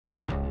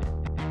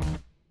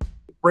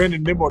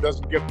Brandon Nimmo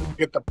doesn't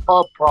get the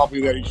pub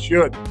probably that he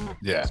should.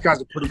 Yeah. This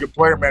guy's a pretty good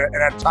player, man.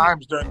 And at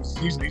times during the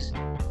season,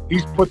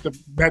 he's put the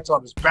Mets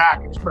on his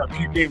back. He's been a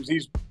few games.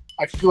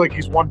 I feel like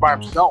he's won by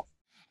himself.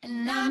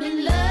 And I'm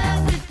in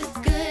love with the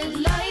good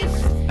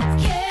life.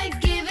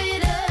 Can't give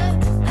it up.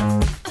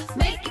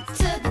 Make it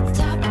to the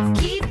top.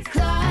 Keep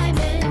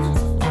climbing.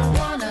 I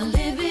wanna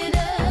live it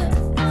up.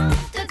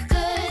 The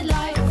good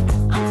life.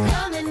 I'm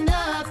coming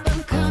up.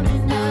 I'm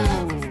coming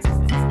up.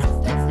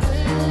 The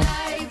good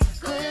life.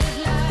 Good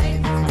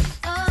life.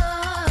 Oh,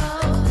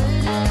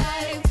 good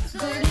life.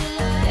 Good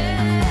life.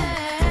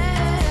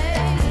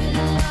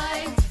 Good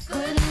life.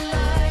 Good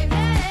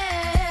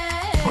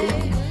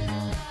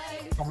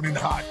life. Coming in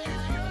hot.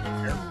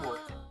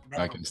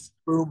 I can.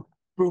 Boom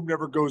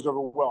never goes over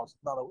well.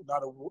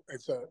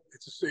 It's a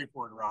safe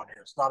word around here.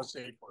 It's not a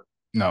safe word.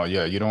 No,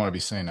 yeah, you don't want to be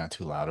saying that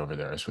too loud over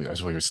there, as we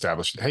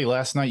established. Hey,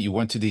 last night you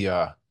went to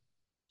the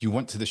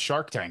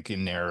Shark Tank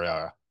in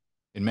there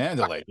in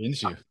Mandalay,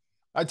 didn't you?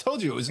 I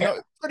told you it was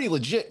pretty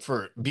legit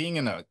for being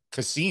in a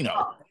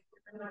casino.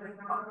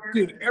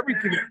 Dude,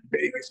 everything in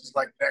Vegas is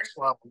like next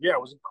level. Yeah,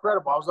 it was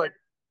incredible. I was like,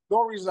 the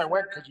only reason I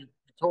went because you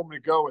told me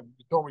to go, and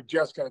you told me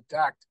Jess got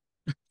attacked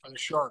by the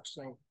sharks.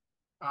 So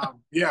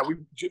yeah,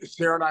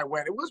 Sarah and I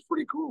went. It was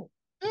pretty cool.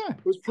 Yeah.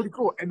 It was pretty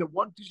cool. And did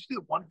you see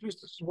the one fish,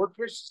 the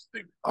swordfish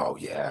thing? Oh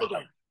yeah, it looked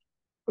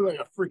like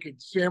a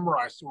freaking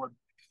samurai sword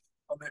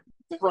on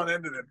the front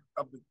end of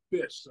the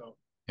fish. So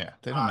yeah,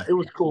 it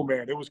was cool,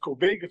 man. It was cool.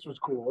 Vegas was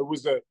cool. It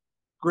was a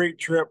great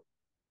trip.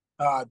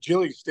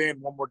 Jilly's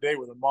staying one more day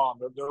with her mom.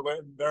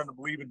 They're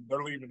leaving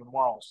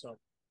tomorrow. So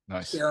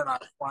nice. Sarah and I are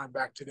flying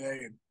back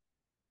today and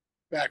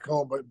back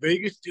home. But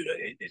Vegas, dude,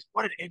 it's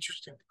what an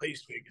interesting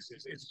place Vegas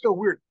is. It's so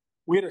weird.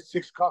 We had a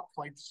 6 o'clock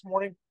flight this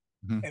morning,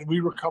 and we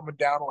were coming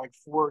down at like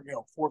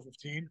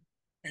 4:15,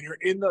 and you're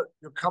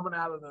coming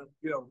out of the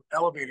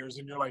elevators,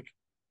 and you're like,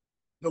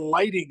 the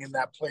lighting in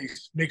that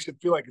place makes it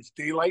feel like it's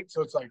daylight.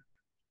 So it's like,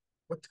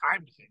 what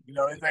time is it?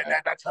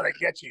 That's how they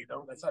get you.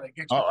 That's how they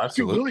get you. Oh,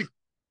 absolutely. Dude, really.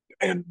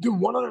 And dude,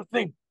 one other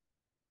thing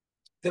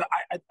that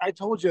I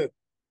told you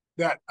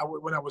that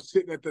when I was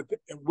sitting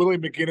and Willie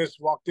McGinnis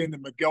walked in,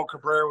 and Miguel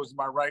Cabrera was to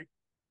my right,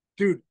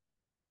 dude.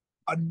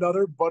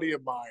 Another buddy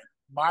of mine,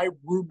 my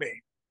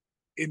roommate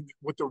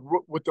with the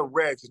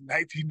Reds in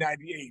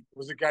 1998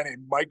 was a guy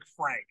named Mike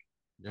Frank.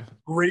 Yeah,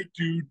 great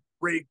dude.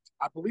 Great.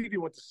 I believe he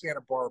went to Santa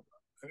Barbara,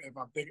 if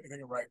I'm thinking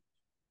right.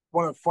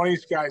 One of the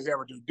funniest guys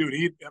ever, dude.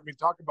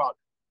 Talk about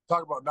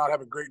not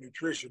having great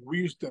nutrition. We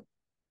used to.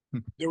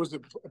 There was a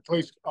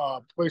place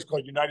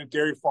called United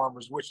Dairy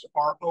Farmers, which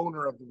our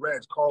owner of the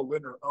Reds, Carl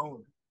Linder,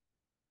 owned.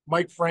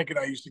 Mike Frank and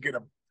I used to get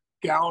a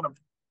gallon of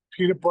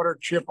peanut butter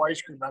chip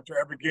ice cream after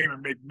every game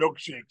and make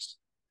milkshakes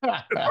in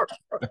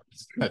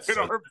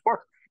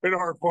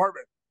our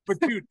apartment. But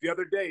dude, the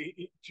other day,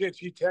 he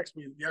texted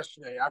me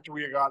yesterday after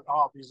we got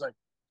off. He's like,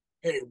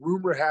 "Hey,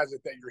 rumor has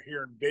it that you're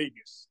here in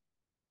Vegas."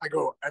 I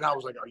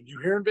was like, "Are you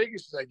here in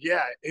Vegas?" He's like,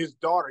 "Yeah." His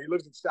daughter, he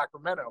lives in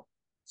Sacramento,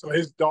 so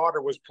his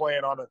daughter was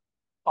playing on a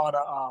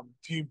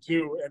team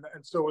too,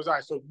 and so was I.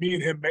 So me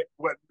and him met.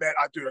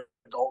 I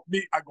go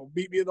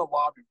meet me in the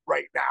lobby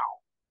right now.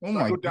 Oh so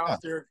my I go God.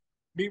 downstairs.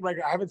 Meet my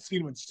guy. I haven't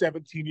seen him in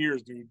 17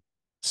 years, dude.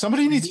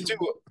 Somebody needs to do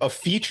a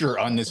feature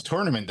on this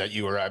tournament that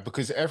you were at,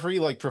 because every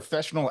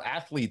professional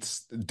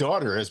athlete's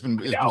daughter has been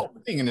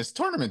playing in this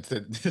tournament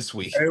this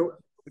week.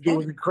 It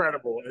was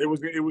incredible. It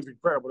was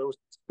incredible. There was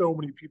so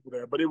many people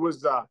there, but it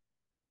was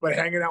but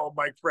hanging out with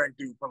Mike Frank,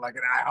 dude, for like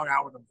an hour. I hung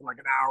out with him for like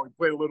an hour. We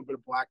played a little bit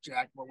of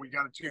blackjack, but we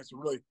got a chance to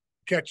really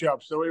catch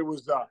up. So it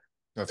was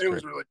was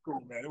really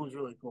cool, man. It was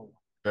really cool.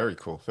 Very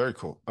cool. Very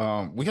cool.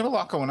 We got a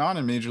lot going on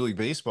in Major League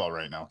Baseball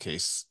right now,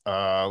 Case.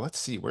 Let's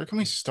see. Where can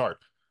we start?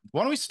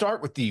 Why don't we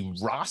start with the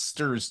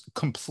rosters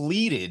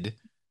completed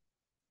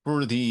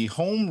for the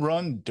Home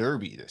Run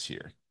Derby this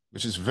year,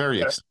 which is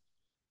very exciting.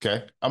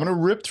 Okay. I'm going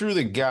to rip through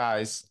the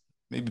guys,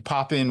 maybe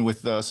pop in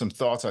with some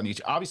thoughts on each.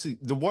 Obviously,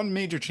 the one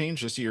major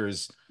change this year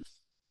is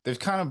they've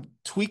kind of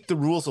tweaked the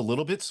rules a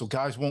little bit so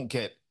guys won't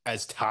get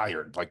as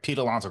tired. Like Pete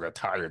Alonso got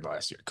tired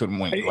last year. Couldn't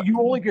win.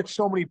 You only get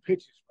so many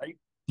pitches, right?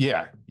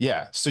 Yeah,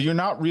 yeah. So you're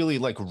not really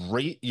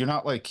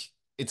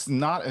it's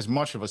not as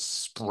much of a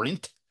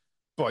sprint,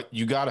 but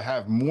you got to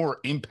have more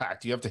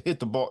impact. You have to hit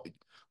the ball.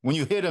 When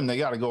you hit them, they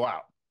got to go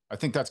out. I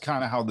think that's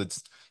kind of how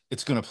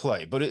it's going to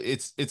play. But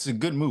it's a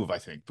good move, I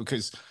think,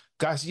 because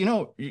guys,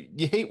 you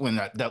hate when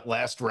that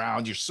last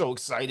round, you're so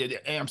excited,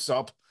 it amps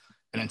up,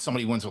 and then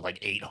somebody wins with like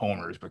 8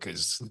 homers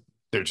because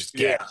they're just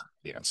gassed.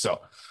 Yeah.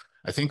 So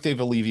I think they've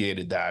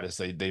alleviated that as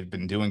they've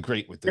been doing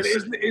great with this.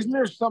 Isn't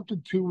there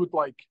something too with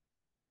like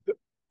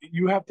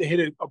you have to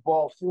hit a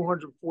ball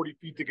 440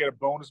 feet to get a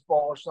bonus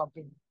ball or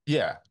something?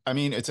 Yeah, I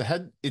mean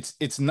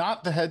it's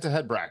not the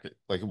head-to-head bracket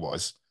like it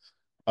was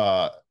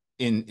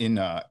in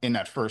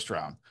that first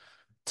round.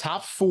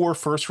 Top 4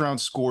 first-round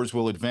scores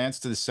will advance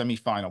to the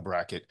semifinal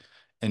bracket,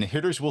 and the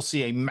hitters will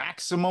see a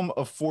maximum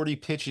of 40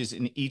 pitches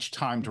in each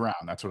timed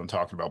round. That's what I'm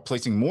talking about,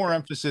 placing more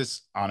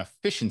emphasis on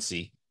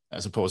efficiency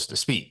as opposed to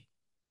speed,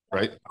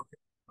 right?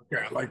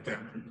 Yeah, I like that.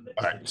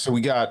 All right, so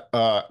we got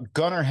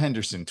Gunnar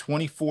Henderson,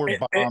 24 And,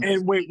 bombs.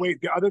 and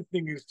wait. The other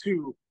thing is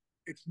too,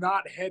 it's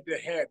not head to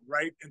head,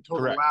 right? Until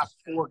Correct. the last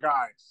 4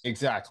 guys.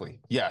 Exactly.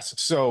 Yes.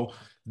 So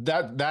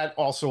that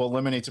also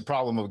eliminates a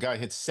problem of a guy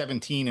hits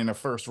 17 in a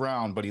first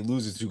round, but he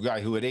loses to a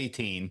guy who had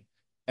 18,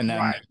 and then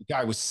Right. the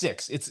guy was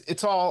 6.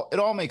 It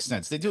all makes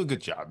sense. They do a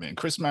good job, man.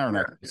 Chris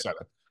Mariner knows how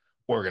to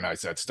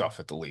organize that stuff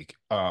at the league.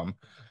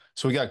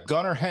 So we got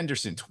Gunnar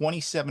Henderson,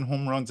 27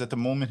 home runs at the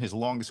moment. His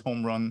longest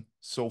home run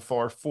so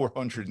far,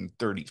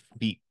 430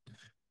 feet.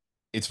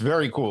 It's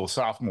very cool,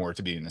 sophomore,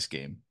 to be in this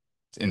game.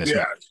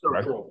 Yeah, it's so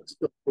right? cool. It's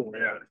so cool,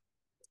 yeah.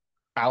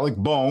 Alec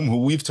Boehm,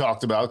 who we've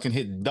talked about, can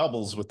hit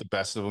doubles with the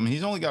best of them.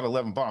 He's only got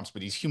 11 bombs,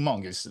 but he's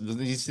humongous.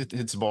 He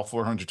hits the ball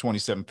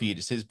 427 feet.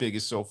 It's his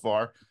biggest so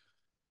far.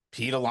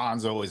 Pete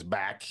Alonso is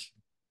back.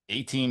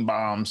 18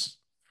 bombs,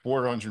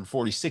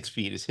 446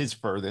 feet is his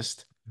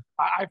furthest.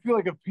 I feel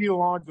like if Pete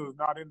Alonso is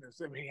not in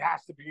this, I mean, he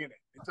has to be in it.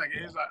 It's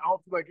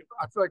like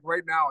I feel like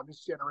right now in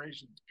this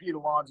generation, it's Pete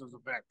Alonso's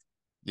event.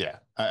 Yeah,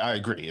 I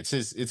agree. It's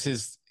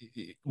his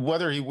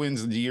whether he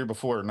wins the year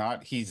before or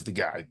not, he's the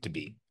guy to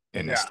beat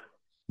in this.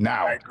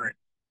 Now, I agree.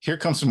 Here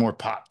comes some more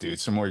pop, dude.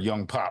 Some more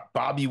young pop.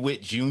 Bobby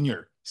Witt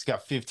Jr. He's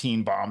got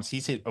 15 bombs.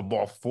 He's hit a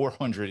ball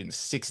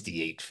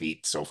 468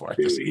 feet so far.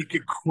 Dude, he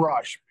could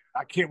crush.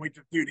 I can't wait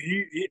to, dude.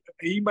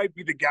 He might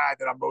be the guy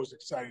that I'm most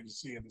excited to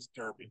see in this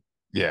derby.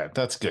 Yeah,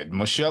 that's good.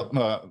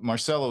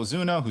 Marcelo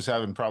Zuna, who's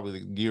having probably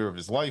the year of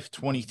his life,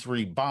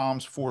 23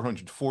 bombs,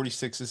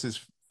 446 is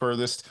his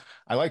furthest.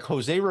 I like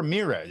Jose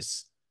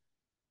Ramirez,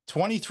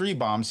 23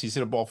 bombs. He's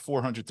hit a ball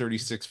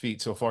 436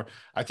 feet so far.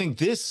 I think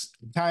this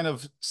kind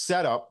of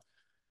setup,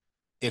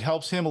 it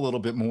helps him a little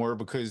bit more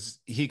because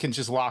he can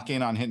just lock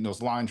in on hitting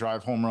those line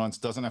drive home runs,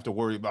 doesn't have to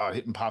worry about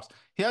hitting pops.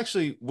 He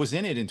actually was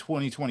in it in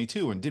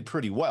 2022 and did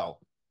pretty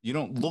well. You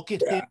don't look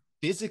at him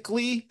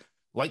physically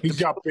like he's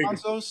got big.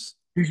 Alonsos.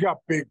 He's got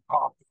big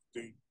pop,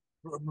 dude.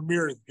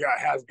 Ramirez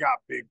has got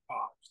big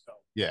pop. So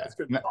yeah. it's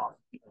good.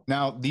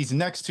 Now, these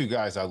next 2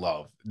 guys I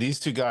love.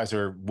 These 2 guys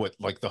are what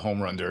like the home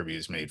run derby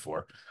is made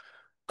for.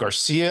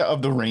 Garcia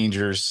of the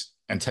Rangers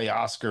and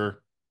Teoscar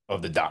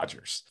of the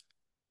Dodgers.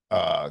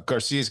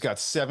 Garcia's got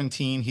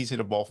 17. He's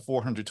hit a ball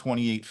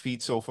 428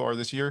 feet so far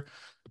this year.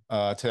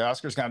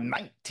 Teoscar's got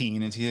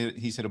 19, and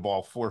he's hit a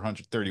ball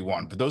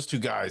 431. But those 2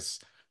 guys,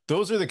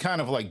 those are the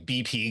kind of like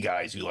BP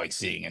guys you like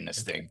seeing in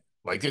this thing.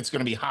 Like it's going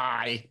to be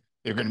high,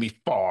 they're going to be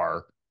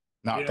far,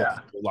 not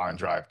the line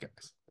drive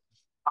guys.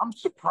 I'm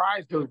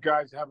surprised those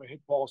guys haven't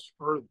hit balls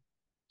further.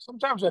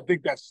 Sometimes I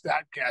think that's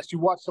StatCast. You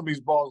watch some of these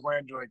balls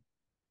land, you're like,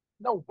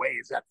 no way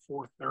is that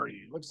 430.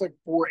 It looks like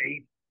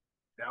 480.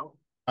 No.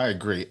 I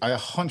agree. I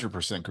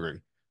 100%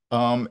 agree.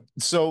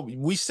 So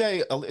we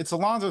say it's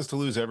Alonso's to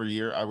lose every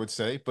year, I would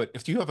say. But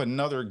if you have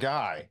another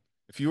guy,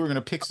 if you were going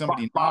to pick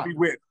somebody, Bobby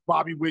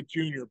Witt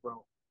Jr.,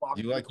 bro.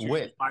 Bobby you like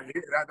Witt?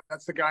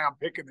 That's the guy I'm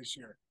picking this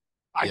year.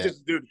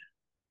 Dude,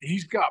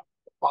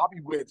 Bobby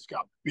Witt's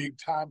got big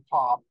time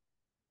pop.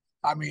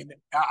 I mean,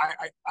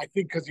 I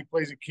think because he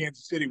plays in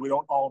Kansas City, we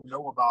don't all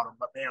know about him.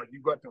 But man,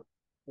 you got to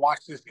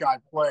watch this guy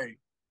play.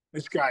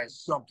 This guy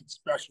is something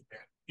special,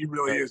 man. He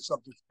really is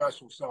something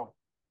special. So,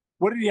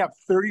 what did he have?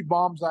 30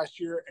 bombs last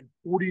year and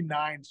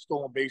 49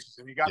 stolen bases,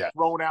 and he got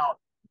thrown out.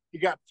 He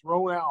got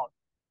thrown out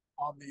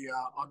on the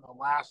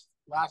last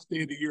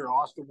day of the year.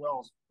 Austin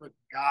Wells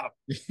got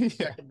him.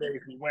 Second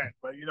base he went,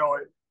 but you know,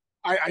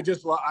 I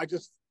just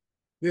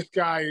this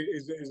guy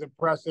is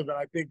impressive, and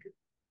I think,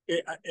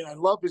 and I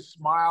love his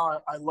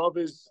smile. I love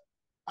his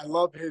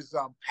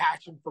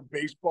passion for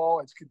baseball.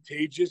 It's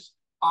contagious.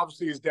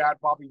 Obviously, his dad,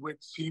 Bobby Witt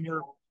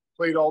Sr.,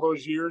 played all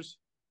those years.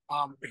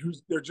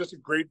 They're just a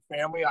great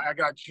family. I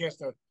got a chance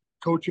to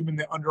coach him in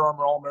the Under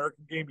Armour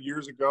All-American game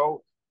years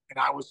ago, and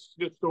I was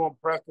just so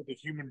impressed with the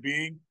human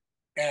being,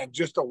 and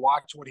just to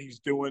watch what he's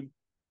doing,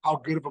 how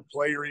good of a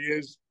player he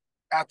is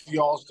at the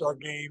All-Star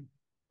game.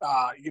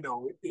 You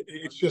know,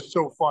 it's just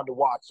so fun to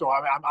watch. So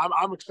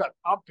I'm excited.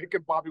 I'm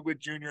picking Bobby Witt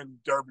Jr. in the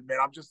Derby, man.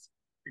 I'm just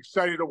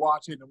excited to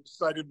watch it. I'm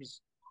excited to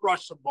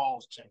crush some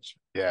balls, Chinch.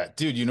 Yeah,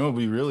 dude. You know, it'd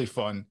be really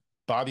fun.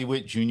 Bobby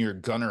Witt Jr.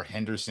 Gunnar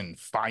Henderson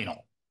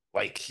final,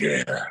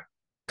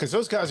 because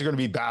those guys are going to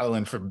be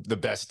battling for the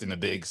best in the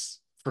bigs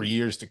for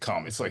years to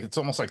come. It's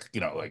almost like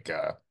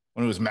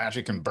when it was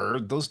Magic and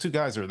Bird. Those 2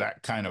 guys are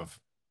that kind of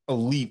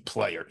elite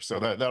player. So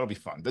that'll be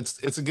fun.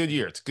 It's a good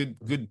year. It's a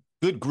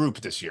good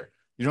group this year.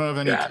 You don't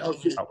have any.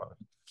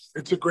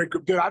 It's a great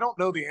group, dude. I don't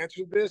know the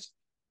answer to this,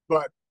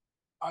 but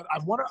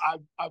I'd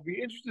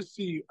be interested to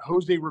see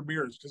Jose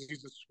Ramirez because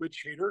he's a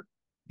switch hitter.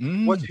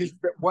 What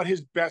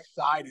his best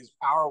side is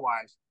power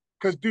wise?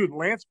 Because dude,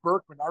 Lance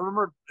Berkman. I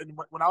remember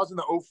when I was in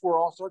the 04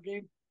 All-Star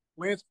game,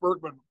 Lance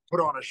Berkman put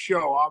on a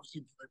show,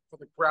 obviously for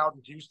the crowd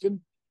in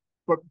Houston.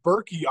 But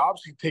Berkey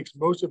obviously takes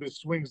most of his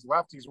swings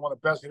lefty. He's one of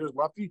the best hitters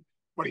lefty.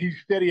 But he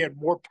said he had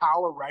more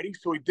power righty,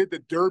 so he did the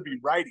Derby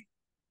righty.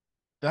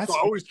 So I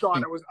always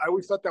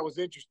thought that was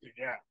interesting.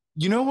 Yeah.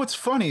 You know what's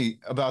funny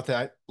about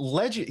that?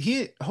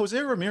 Jose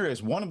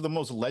Ramirez, one of the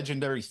most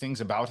legendary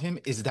things about him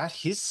is that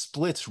his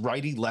splits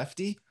righty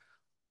lefty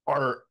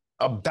are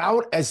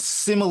about as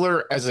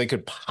similar as they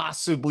could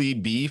possibly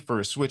be for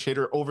a switch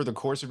hitter over the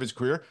course of his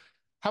career.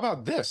 How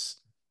about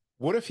this?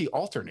 What if he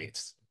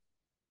alternates?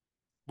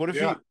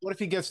 Yeah. What if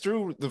he gets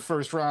through the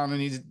first round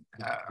and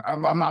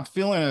I'm not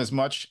feeling it as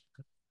much?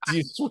 Do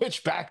you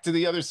switch back to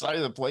the other side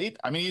of the plate?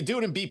 I mean, you do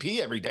it in BP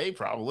every day,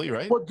 probably,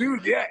 right? Well,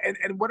 dude, yeah,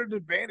 and what an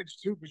advantage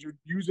too, because you're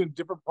using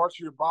different parts of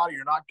your body.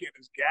 You're not getting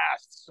as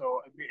gassed,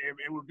 so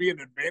it would be an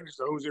advantage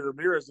to Jose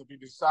Ramirez if he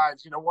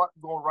decides, you know what,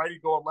 I'm going righty,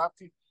 going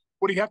lefty.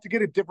 Would he have to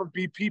get a different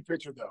BP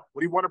pitcher though?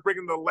 Would he want to bring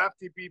in the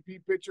lefty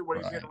BP pitcher when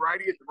he's in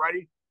righty at the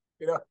righty?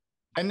 You know.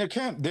 And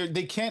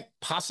they can't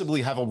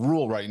possibly have a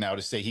rule right now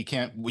to say he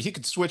can't. He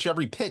could switch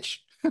every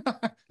pitch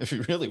if he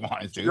really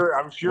wanted to. Sure,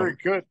 I'm sure he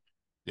could.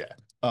 Yeah.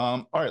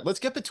 All right, let's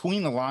get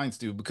between the lines,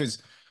 dude,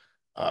 because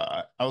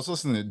I was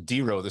listening to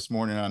D-Row this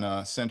morning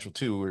on Central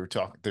 2.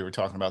 They were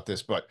talking about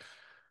this, but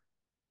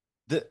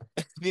the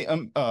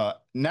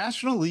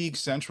National League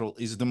Central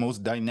is the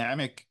most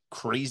dynamic,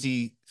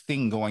 crazy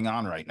thing going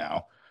on right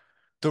now.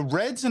 The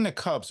Reds and the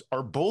Cubs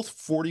are both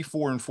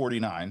 44 and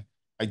 49,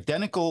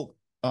 identical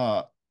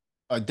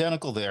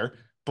there,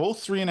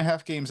 both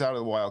 3.5 games out of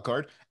the wild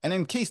card. And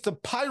in case the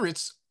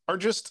Pirates are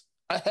just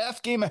a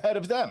half game ahead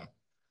of them.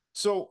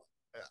 So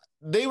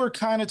they were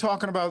kind of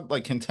talking about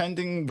like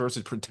contending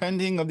versus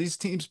pretending of these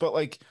teams, but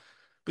like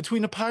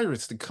between the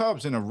Pirates, the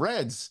Cubs, and the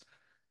Reds,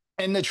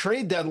 and the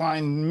trade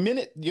deadline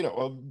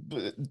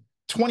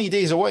 20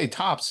 days away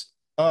tops.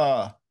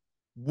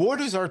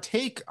 What is our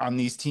take on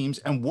these teams,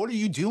 and what are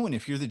you doing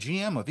if you're the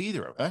GM of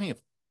either of any of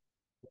them?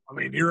 I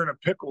mean, you're in a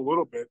pickle a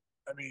little bit.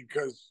 I mean,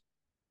 because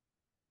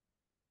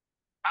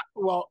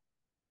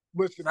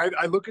listen,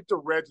 I look at the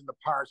Reds and the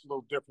Pirates a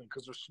little different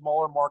because they're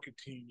smaller market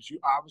teams. You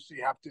obviously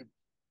have to,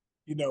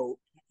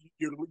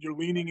 you're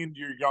leaning into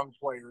your young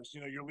players.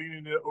 You're leaning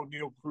into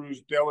O'Neill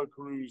Cruz, Dela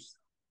Cruz.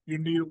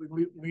 You're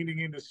leaning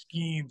into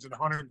Skeens and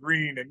Hunter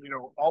Green and,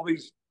 all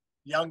these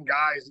young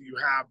guys that you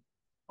have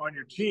on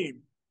your team.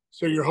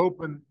 So you're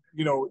hoping,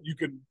 you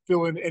can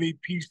fill in any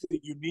piece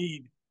that you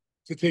need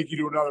to take you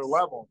to another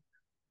level.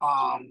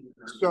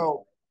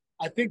 So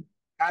I think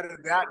out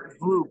of that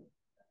group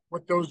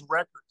with those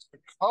records, the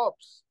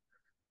Cubs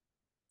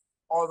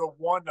are the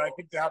one that I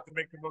think they have to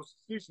make the most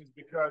decisions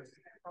because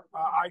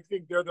I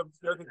think they're the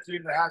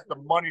team that has the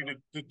money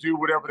to do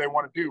whatever they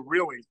want to do,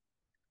 really.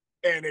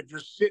 And if you're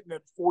sitting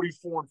at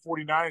 44 and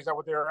 49, is that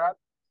what they're at?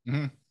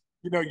 Mm-hmm.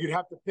 You'd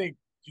have to think,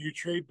 do you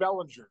trade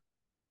Bellinger?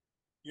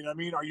 You know what I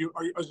mean?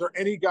 Is there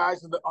any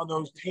guys on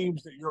those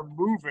teams that you're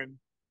moving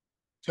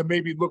to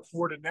maybe look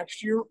forward to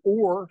next year?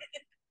 Or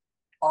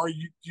do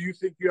you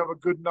think you have a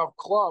good enough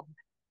club,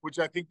 which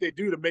I think they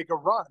do, to make a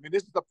run? I mean,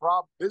 this is the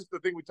problem. This is the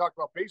thing we talked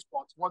about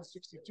baseball. It's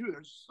 162.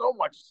 There's so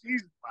much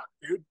season left,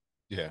 dude.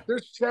 Yeah.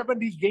 There's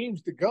 70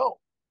 games to go.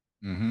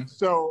 Mm-hmm.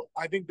 So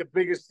I think the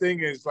biggest thing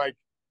is like,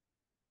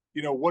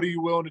 what are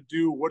you willing to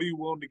do? What are you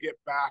willing to get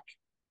back?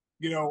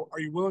 Are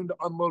you willing to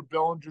unload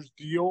Bellinger's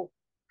deal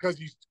because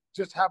he's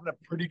just having a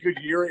pretty good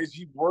year? Is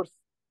he worth,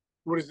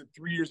 3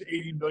 years,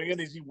 80 million?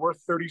 Is he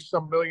worth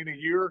 30-some million a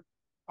year?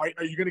 Are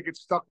you going to get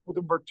stuck with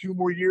him for 2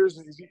 more years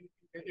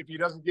if he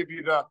doesn't give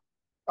you the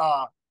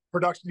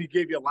production he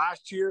gave you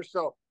last year?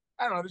 So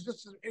I don't know. There's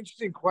just some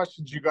interesting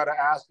questions you got to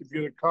ask if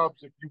you're the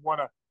Cubs. If you want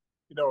to,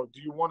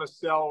 do you want to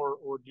sell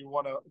or do you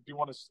want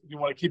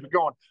to keep it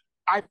going?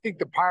 I think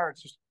the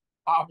Pirates just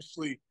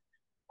obviously.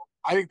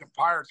 I think the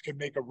Pirates can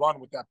make a run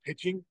with that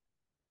pitching.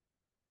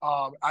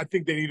 I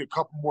think they need a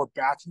couple more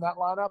bats in that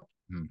lineup.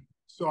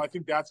 So I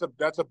think that's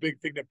a big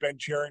thing that Ben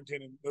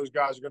Cherington and those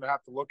guys are going to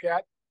have to look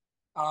at.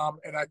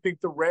 And I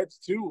think the Reds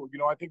too.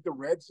 I think the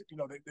Reds,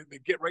 they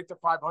get right to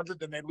 500,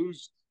 then they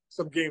lose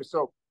some games.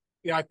 So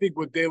I think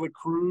with De La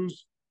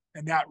Cruz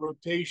and that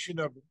rotation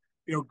of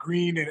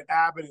Green and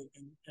Abbott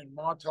and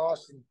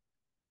Montas and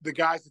the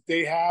guys that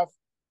they have,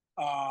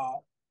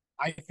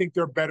 I think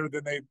they're better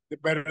than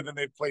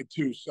they've played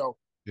too. So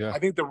yeah. I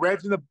think the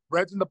Reds and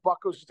the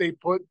Buccos stay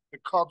put. The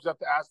Cubs have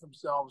to ask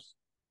themselves,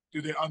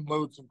 do they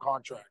unload some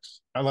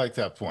contracts? I like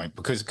that point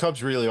because the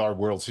Cubs really are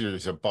World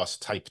Series or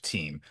bust type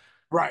team.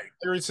 Right.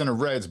 The Pirates and the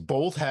Reds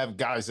both have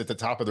guys at the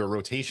top of their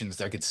rotations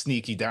that could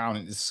sneak you down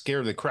and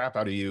scare the crap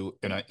out of you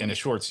in a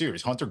short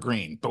series. Hunter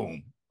Green,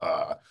 boom.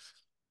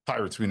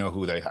 Pirates, we know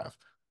who they have.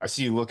 I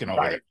see you looking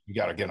over there. You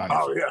got to get on.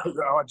 Yeah.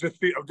 No, I'm just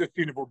seeing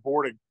if we're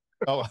boarding.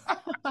 Oh,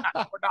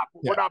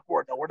 we're not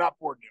bored. No, we're not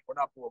bored yet. We're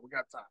not bored. We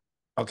got time.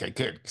 Okay,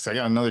 good. Because I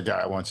got another guy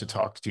I want to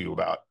talk to you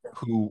about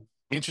who,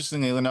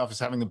 interestingly enough, is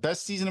having the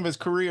best season of his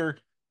career,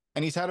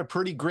 and he's had a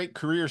pretty great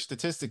career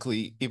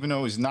statistically, even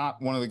though he's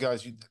not one of the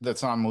guys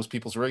that's on most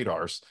people's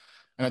radars.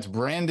 And that's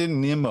Brandon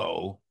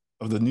Nimmo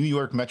of the New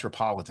York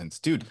Metropolitans.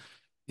 Dude,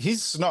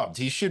 he's snubbed.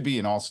 He should be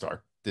an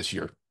all-star this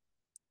year.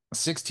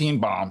 16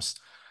 bombs.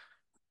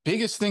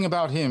 Biggest thing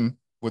about him,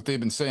 what they've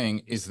been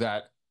saying, is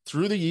that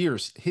through the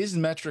years, his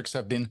metrics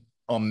have been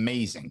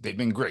amazing. They've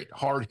been great.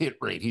 Hard hit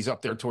rate, he's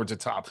up there towards the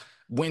top.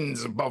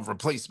 Wins above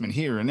replacement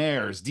here and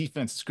there. His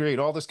defense is great,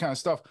 all this kind of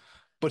stuff.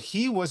 But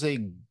he was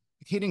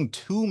hitting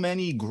too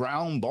many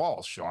ground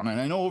balls, Sean. And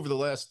I know over the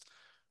last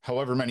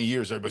however many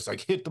years, everybody's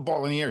like, hit the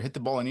ball in the air, hit the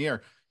ball in the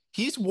air.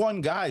 He's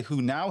one guy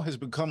who now has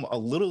become a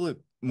little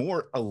bit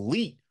more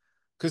elite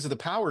because of the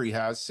power he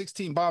has.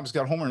 16 bombs,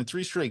 got homer in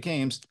 3 straight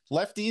games.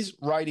 Lefties,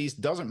 righties,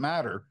 doesn't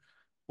matter.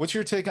 What's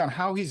your take on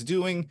how he's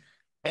doing?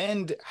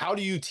 And how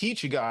do you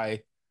teach a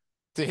guy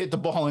to hit the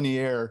ball in the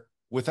air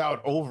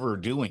without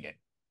overdoing it?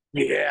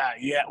 Yeah,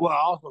 yeah. Well,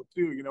 also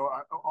too, dude,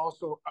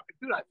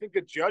 I think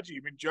of Judgy.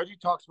 I mean, Judgy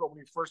talks about when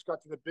he first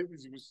got to the big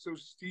leagues, he was so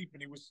steep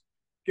and he was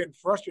getting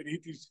frustrated. He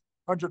hit these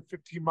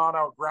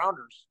 115-mile-an-hour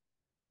grounders,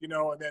 and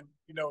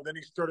then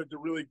he started to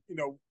really,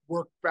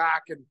 work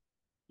back and,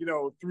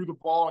 threw the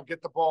ball and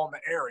get the ball in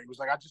the air. He was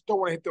like, I just don't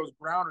want to hit those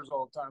grounders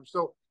all the time.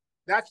 So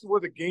that's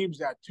where the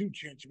game's at too,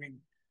 Chinch. I mean,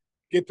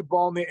 get the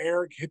ball in the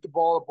air, hit the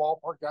ball at the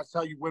ballpark. That's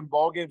how you win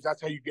ball games.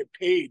 That's how you get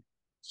paid.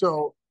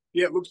 So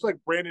yeah, it looks like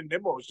Brandon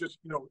Nimmo is just,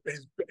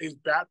 his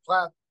bat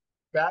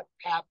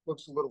path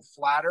looks a little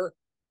flatter.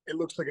 It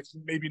looks like it's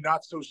maybe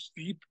not so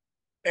steep,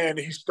 and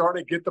he's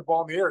starting to get the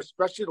ball in the air,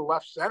 especially to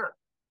left center.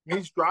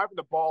 He's driving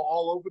the ball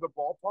all over the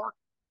ballpark,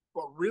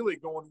 but really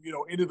going,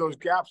 into those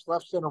gaps,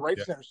 left center, right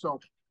center. So,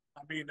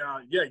 I mean,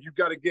 you've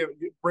got to give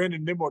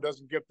Brandon Nimmo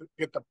doesn't get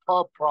the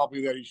pub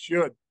probably that he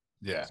should.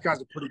 Yeah, this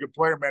guy's a pretty good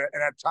player, man.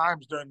 And at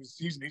times during the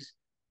season,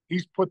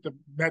 he's put the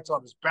Mets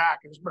on his back.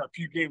 And there's been a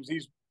few games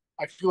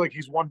I feel like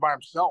he's won by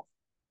himself.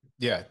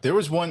 Yeah, there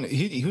was one.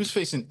 He was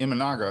facing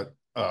Imanaga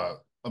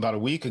about a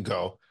week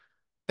ago.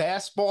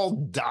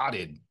 Fastball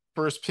dotted,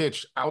 first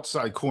pitch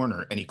outside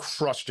corner, and he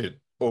crushed it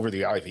over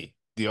the ivy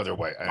the other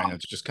way. And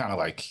it's just kind of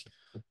like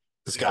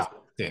this guy's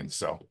in.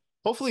 So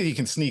hopefully he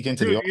can sneak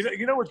into the.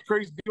 You know what's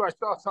crazy too? I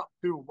saw something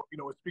too.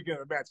 Speaking of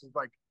the Mets, it's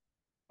like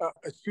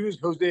as soon as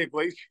Jose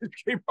Iglesias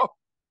came up,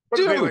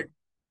 like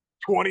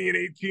 20 and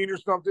 18 or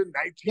something,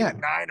 19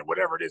 and 9 or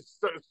whatever it is.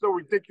 It's so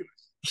ridiculous.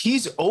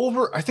 He's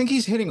over. I think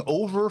he's hitting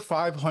over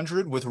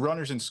 500 with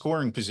runners in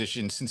scoring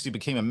position since he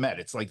became a Met.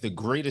 It's like the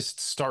greatest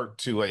start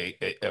to a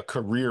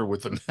career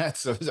with the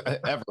Mets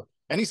ever.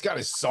 And he's got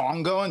his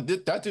song going.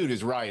 That dude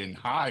is riding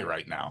high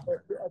right now.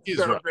 He's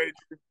so great.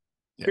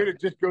 Dude,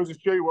 it just goes to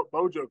show you what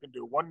Mojo can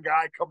do. One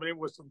guy coming in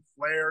with some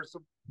flair,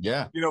 some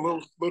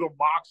little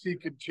moxie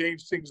can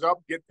change things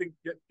up, get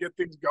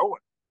things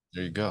going.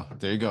 There you go.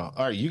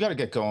 All right, you got to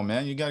get going,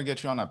 man. You got to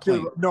get you on that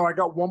plane. Dude, no, I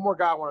got one more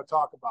guy I want to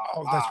talk about.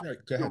 Oh, that's right.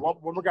 Go ahead. One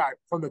more guy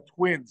from the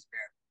Twins,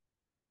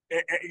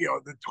 man.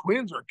 The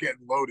Twins are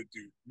getting loaded,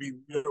 dude. I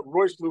mean,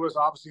 Royce Lewis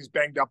obviously is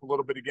banged up a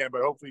little bit again,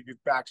 but hopefully he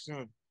gets back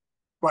soon.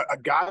 But a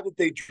guy that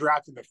they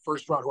drafted in the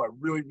first round who I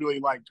really, really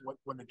liked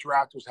when the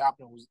draft was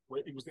happening was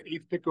the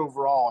 8th pick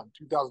overall in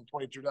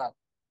 2022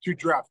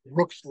 draft,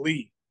 Brooks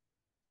Lee.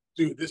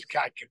 Dude, this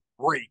guy can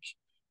break.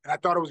 And I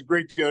thought it was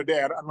great the other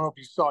day. I don't know if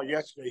you saw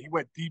yesterday. He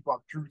went deep on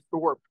Drew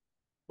Thorpe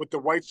with the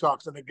White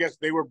Sox, and I guess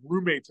they were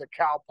roommates at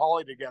Cal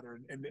Poly together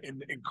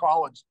in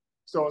college.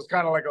 So it's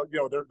kind of like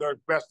they're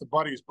best of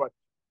buddies. But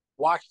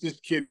watch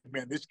this kid,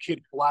 man. This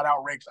kid flat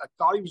out ranks. I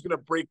thought he was going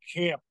to break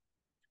camp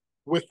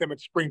with them at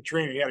spring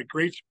training. He had a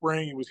great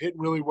spring. He was hitting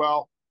really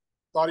well.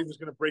 Thought he was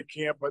going to break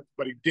camp,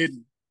 but he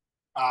didn't.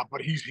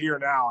 But he's here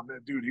now,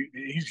 and dude,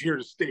 he's here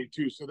to stay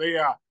too. So they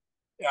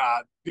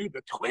dude,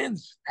 the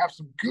Twins have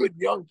some good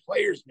young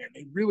players, man.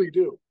 They really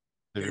do.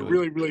 They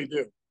really, really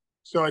do.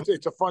 So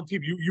it's a fun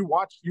team. You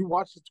watch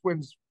the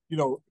Twins.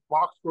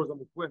 Box scores on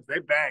the Twins. They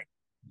bang.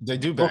 They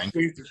do bang.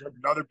 Is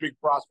another big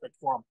prospect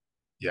for them.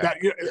 Yeah.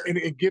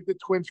 And give the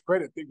Twins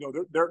credit.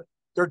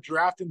 They're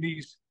drafting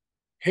these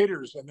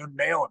hitters and they're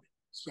nailing it.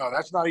 So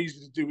that's not easy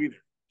to do either.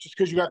 Just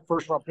because you got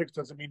first round picks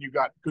doesn't mean you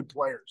got good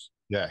players.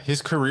 Yeah,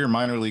 his career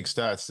minor league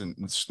stats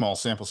in small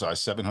sample size,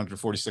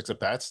 746 at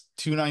bats,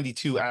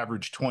 292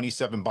 average,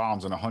 27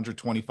 bombs, and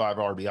 125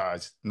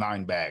 RBIs,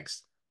 9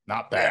 bags.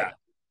 Not bad.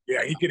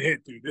 Yeah, he can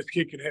hit, dude. This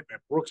kid can hit, man.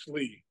 Brooks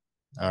Lee.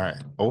 All right.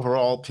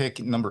 Overall pick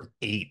number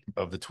 8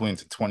 of the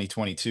Twins in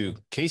 2022.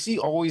 Casey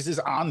always is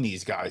on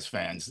these guys,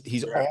 fans.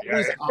 He's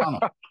always on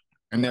them.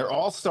 And they're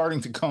all starting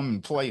to come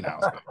and play now.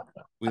 So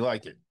we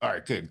like it. All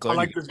right, good. Glad I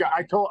like this guy.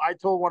 I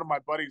told one of my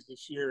buddies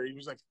this year, he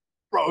was like,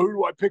 bro, who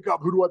do I pick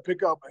up?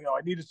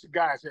 I needed some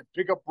guy. I said,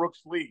 pick up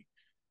Brooks Lee.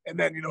 And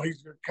then,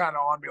 he's kind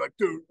of on me like,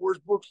 dude, where's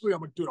Brooks Lee?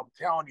 I'm like, dude, I'm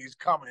telling you, he's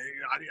coming.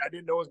 I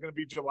didn't know it was going to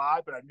be July,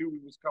 but I knew he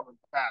was coming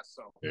fast.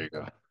 So there you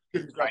go.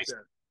 Nice.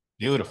 There.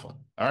 Beautiful.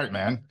 All right,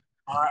 man.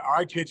 All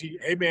right, Chichi.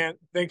 Hey, man,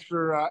 thanks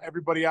for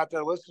everybody out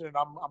there listening.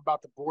 I'm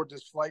about to board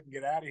this flight and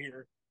get out of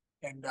here.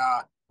 And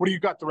what do you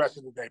got the rest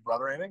of the day,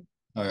 brother? Anything?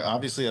 I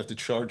obviously have to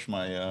charge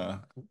my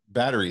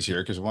batteries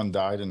here because one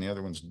died and the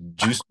other one's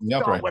juicing me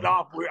up right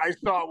now. I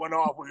saw it went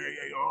off.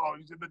 Oh,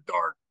 he's in the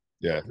dark.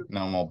 Yeah,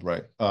 now I'm all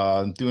bright.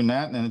 Doing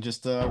that and then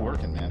just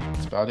working, man.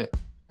 That's about it.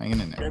 Hanging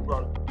in there. Okay,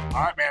 brother. All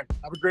right, man.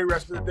 Have a great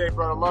rest of the day,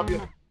 brother. Love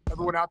you.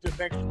 Everyone out there,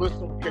 thanks for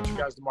listening. We'll catch you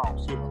guys tomorrow.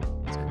 See you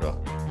later.